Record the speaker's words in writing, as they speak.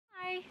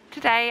Hi,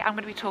 today I'm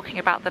going to be talking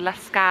about the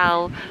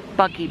Lascaux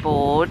Buggy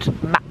Board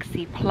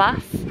Maxi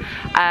Plus.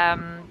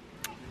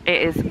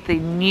 It is the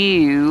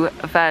new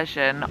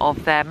version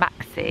of their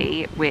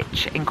Maxi,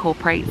 which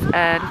incorporates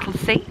a little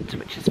seat,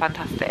 which is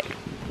fantastic.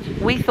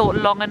 We thought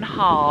long and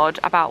hard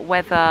about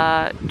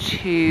whether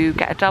to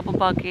get a double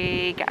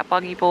buggy, get a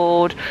buggy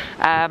board,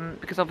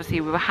 because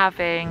obviously we were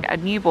having a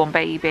newborn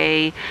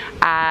baby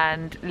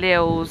and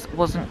Lils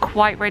wasn't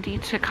quite ready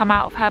to come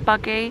out of her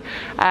buggy,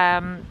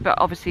 but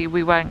obviously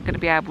we weren't going to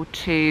be able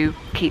to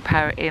keep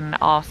her in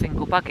our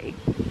single buggy.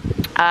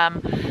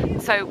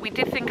 So we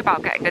did think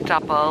about getting a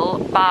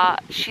double,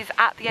 but she's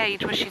at the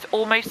age where she's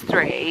almost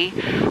 3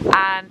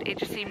 and it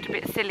just seemed a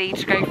bit silly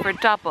to go for a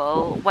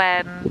double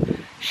when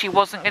she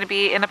wasn't going to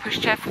be in a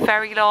pushchair for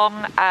very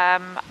long,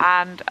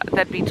 and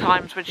there'd be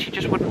times when she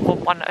just wouldn't want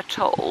one at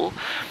all.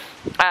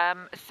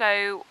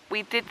 So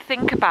we did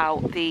think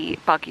about the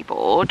buggy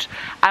board,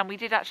 and we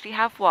did actually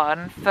have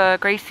one for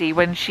Gracie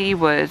when she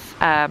was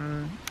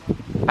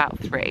about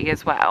 3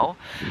 as well.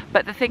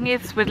 But the thing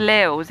is with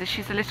Lils is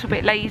she's a little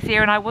bit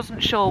lazier, and I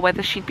wasn't sure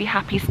whether she'd be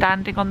happy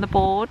standing on the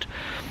board.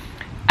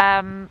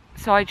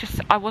 So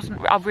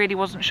I really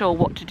wasn't sure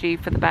what to do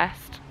for the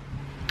best.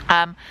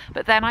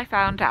 But then I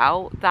found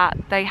out that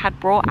they had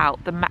brought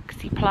out the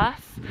Maxi Plus,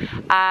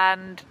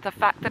 and the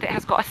fact that it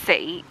has got a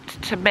seat,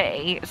 to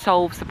me,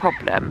 solves the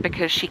problem,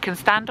 because she can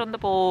stand on the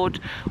board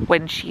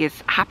when she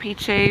is happy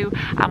to,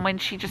 and when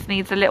she just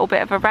needs a little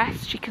bit of a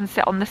rest, she can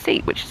sit on the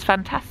seat, which is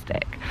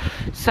fantastic.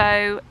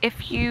 So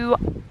if you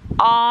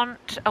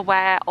aren't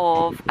aware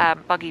of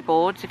buggy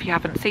boards, if you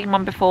haven't seen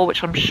one before,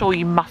 which I'm sure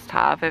you must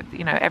have,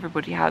 you know,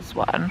 everybody has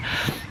one.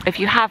 If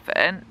you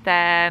haven't,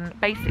 then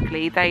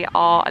basically they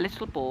are a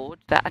little board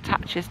that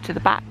attaches to the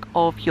back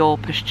of your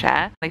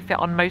pushchair. They fit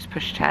on most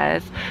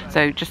pushchairs,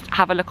 so just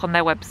have a look on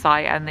their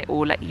website and it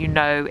will let you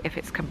know if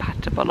it's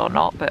compatible or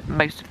not, but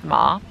most of them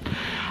are.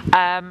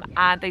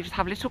 And they just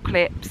have little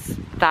clips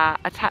that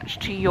attach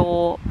to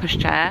your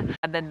pushchair,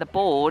 and then the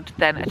board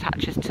then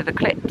attaches to the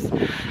clips,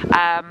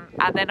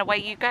 and then away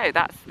you go.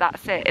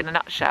 That's it in a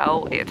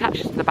nutshell. It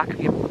attaches to the back of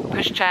your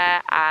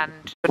pushchair,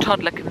 and your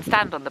toddler can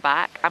stand on the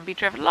back and be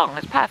driven along.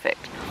 It's perfect.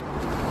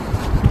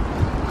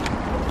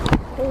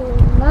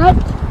 Like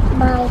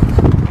my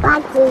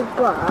buggy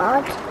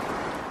board.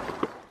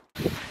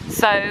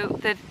 So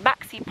the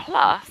Maxi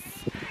Plus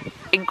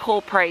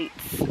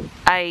incorporates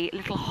a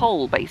little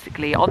hole,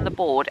 basically on the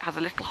board. It has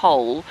a little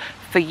hole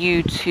for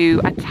you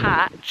to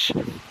attach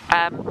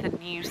the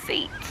new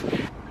seat.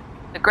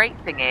 The great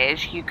thing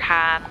is you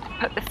can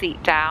put the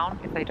seat down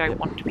if they don't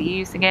want to be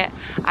using it,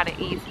 and it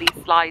easily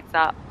slides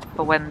up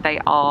for when they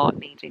are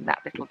needing that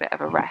little bit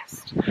of a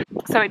rest.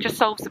 So it just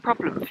solves the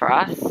problem for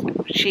us.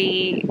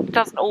 She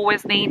doesn't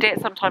always need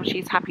it. Sometimes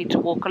she's happy to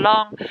walk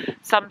along.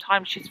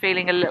 Sometimes she's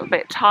feeling a little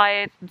bit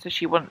tired, and so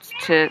she wants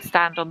to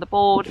stand on the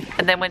board.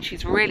 And then when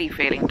she's really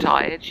feeling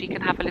tired, she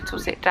can have a little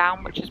sit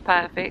down, which is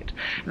perfect.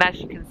 And as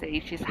you can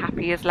see, she's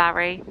happy as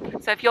Larry.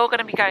 So if you're going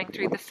to be going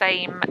through the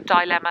same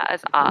dilemma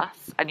as us,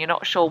 and you're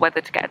not sure whether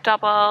to get a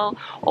double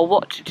or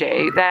what to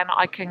do, then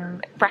I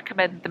can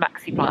recommend the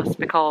Maxi Plus,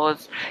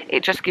 because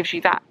it just gives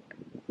you that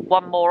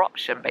one more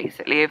option,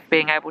 basically, of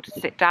being able to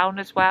sit down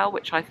as well,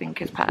 which I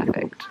think is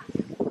perfect.